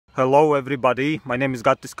Hello everybody, my name is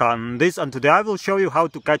Gattis Kandis and today I will show you how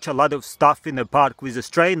to catch a lot of stuff in the park with a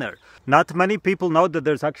strainer. Not many people know that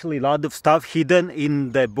there's actually a lot of stuff hidden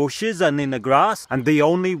in the bushes and in the grass, and the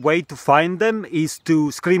only way to find them is to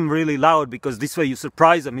scream really loud, because this way you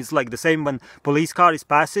surprise them. It's like the same when police car is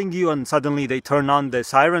passing you and suddenly they turn on the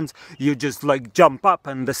sirens, you just like jump up,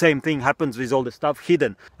 and the same thing happens with all the stuff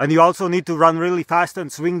hidden. And you also need to run really fast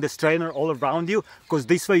and swing the strainer all around you, because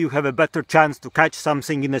this way you have a better chance to catch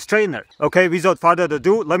something in the strainer. Okay, without further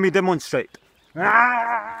ado, let me demonstrate.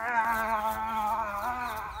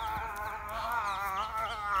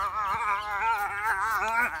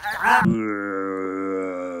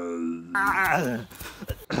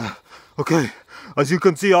 Okay, as you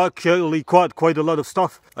can see, I actually caught quite a lot of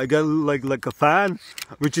stuff. I got like a fan,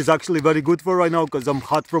 which is actually very good for right now because I'm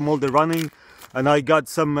hot from all the running. And I got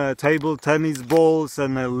some table tennis balls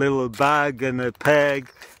and a little bag and a peg.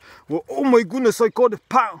 Well, oh my goodness, I caught a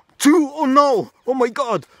pound. Oh no, oh my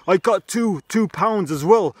god, I caught two pounds as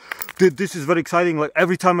well. This is very exciting. Like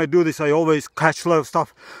every time I do this, I always catch a lot of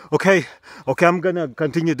stuff. Okay, I'm gonna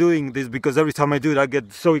continue doing this because every time I do it, I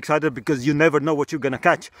get so excited because you never know what you're gonna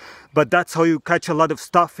catch. But that's how you catch a lot of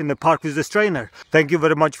stuff in the park with the strainer. Thank you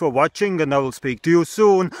very much for watching, and I will speak to you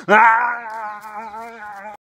soon.